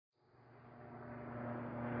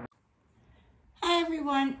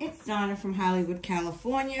everyone, it's Donna from Hollywood,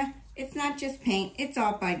 California. It's not just paint, it's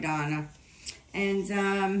art by Donna.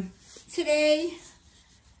 And today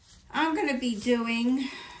I'm going to be doing,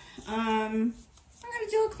 I'm going to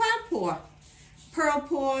do a cloud pour, pearl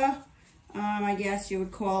pour, I guess you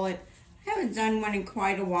would call it. I haven't done one in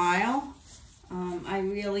quite a while. I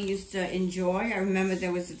really used to enjoy. I remember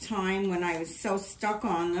there was a time when I was so stuck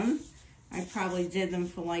on them. I probably did them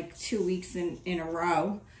for like 2 weeks in a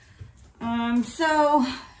row. So,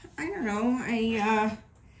 I don't know, I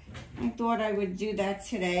thought I would do that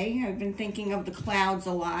today. I've been thinking of the clouds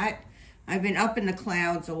a lot. I've been up in the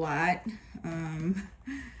clouds a lot,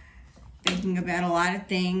 thinking about a lot of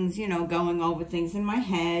things, you know, going over things in my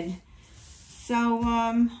head. So,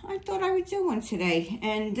 I thought I would do one today.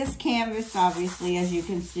 And this canvas, obviously, as you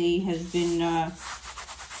can see, has been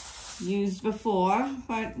used before,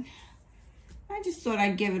 but I just thought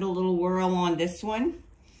I'd give it a little whirl on this one.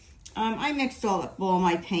 I mixed all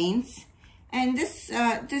my paints, and this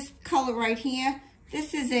color right here,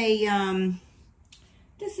 this is a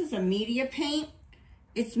media paint.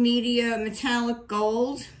 It's media metallic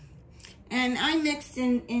gold, and I mixed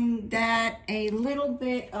in that a little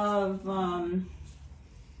bit of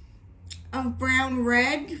brown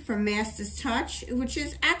red from Master's Touch, which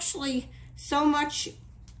is actually so much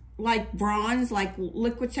like bronze, like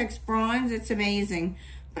Liquitex bronze. It's amazing.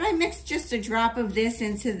 But I mixed just a drop of this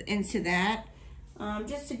into that,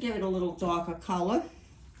 just to give it a little darker color.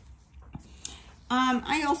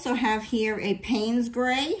 I also have here a Payne's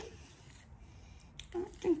Gray. I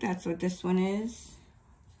think that's what this one is.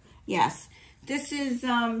 Yes, this is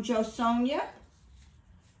Jo Sonja.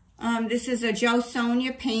 This is a Jo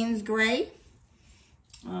Sonja Payne's Gray.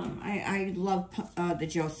 I love the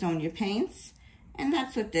Jo Sonja paints. And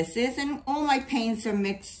that's what this is. And all my paints are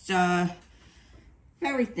mixed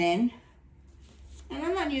very thin. And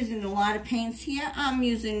I'm not using a lot of paints here. I'm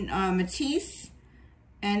using Matisse.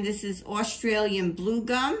 And this is Australian Blue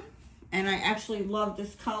Gum. And I actually love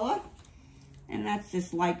this color. And that's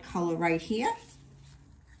this light color right here.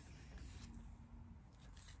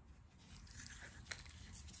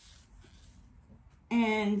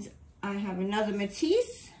 And I have another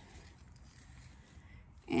Matisse.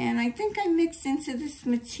 And I think I mixed into this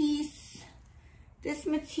Matisse. This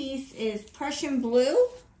Matisse is Prussian Blue.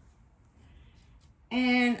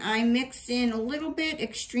 And I mixed in a little bit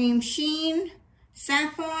Extreme Sheen,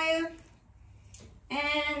 Sapphire.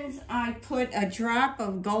 And I put a drop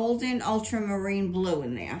of Golden Ultramarine Blue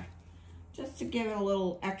in there, just to give it a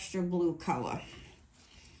little extra blue color.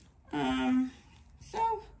 So, I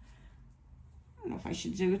don't know if I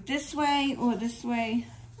should do it this way or this way.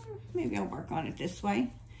 Maybe I'll work on it this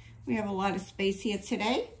way. We have a lot of space here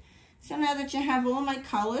today. So now that you have all my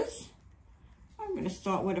colors, I'm going to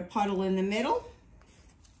start with a puddle in the middle.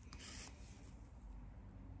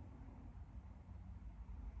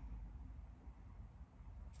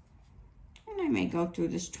 And I may go through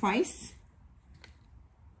this twice.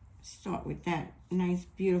 Start with that nice,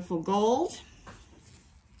 beautiful gold.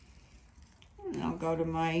 And I'll go to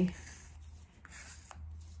my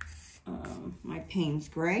my Payne's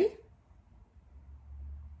Gray.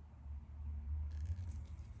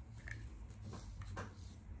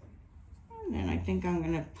 And then I think I'm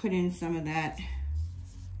going to put in some of that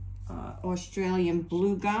Australian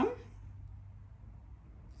Blue Gum.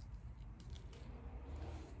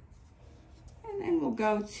 And then we'll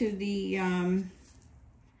go to the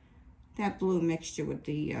that blue mixture with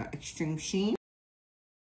the Extreme Sheen.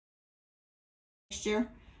 Mixture.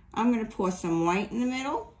 I'm going to pour some white in the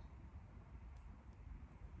middle.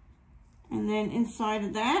 And then inside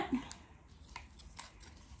of that,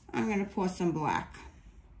 I'm going to pour some black.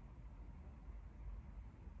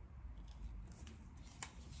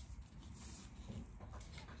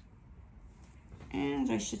 And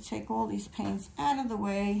I should take all these paints out of the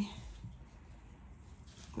way,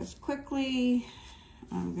 because quickly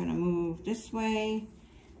I'm going to move this way,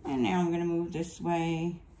 and now I'm going to move this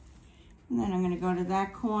way, and then I'm going to go to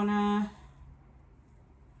that corner,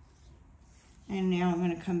 and now I'm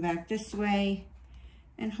going to come back this way,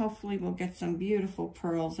 and hopefully we'll get some beautiful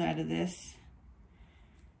pearls out of this.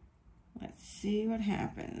 Let's see what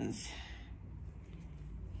happens.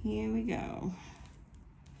 Here we go.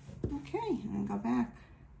 Okay, and go back.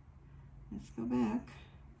 Let's go back.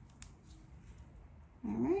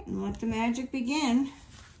 All right, and let the magic begin.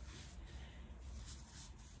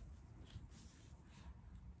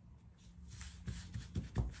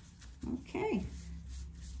 Okay.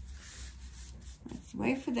 Let's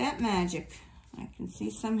wait for that magic. I can see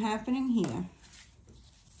some happening here.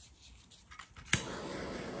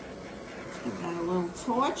 Give that a little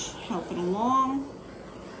torch, help it along.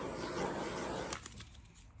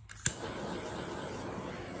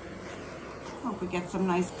 we get some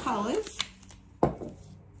nice colors.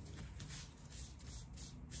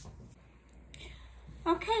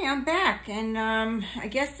 Okay, I'm back, and I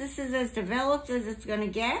guess this is as developed as it's gonna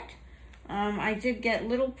get. I did get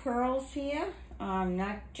little pearls here,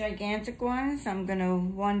 not gigantic ones. I'm gonna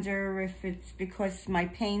wonder if it's because my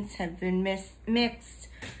paints have been mixed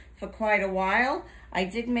for quite a while. I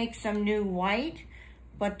did make some new white,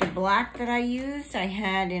 but the black that I used, I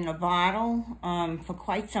had in a bottle for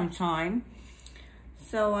quite some time.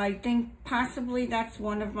 So I think possibly that's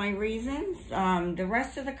one of my reasons. The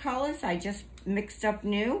rest of the colors I just mixed up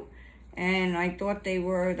new, and I thought they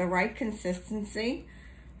were the right consistency.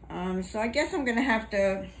 So I guess I'm gonna have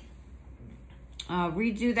to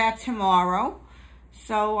redo that tomorrow.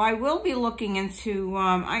 So I will be looking into,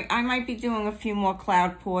 I might be doing a few more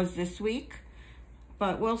cloud pours this week,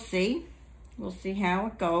 but we'll see. We'll see how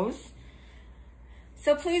it goes.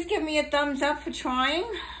 So please give me a thumbs up for trying.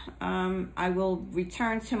 I will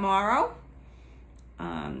return tomorrow.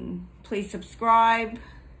 Please subscribe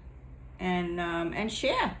and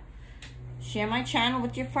share. Share my channel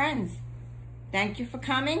with your friends. Thank you for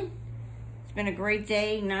coming. It's been a great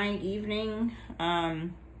day, night, evening,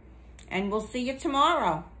 and we'll see you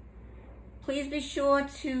tomorrow. Please be sure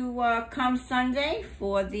to come Sunday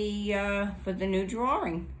for the new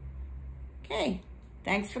drawing. Okay,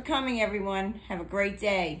 thanks for coming, everyone. Have a great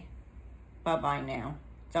day. Bye-bye now.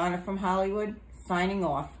 Donna from Hollywood, signing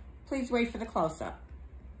off. Please wait for the close-up.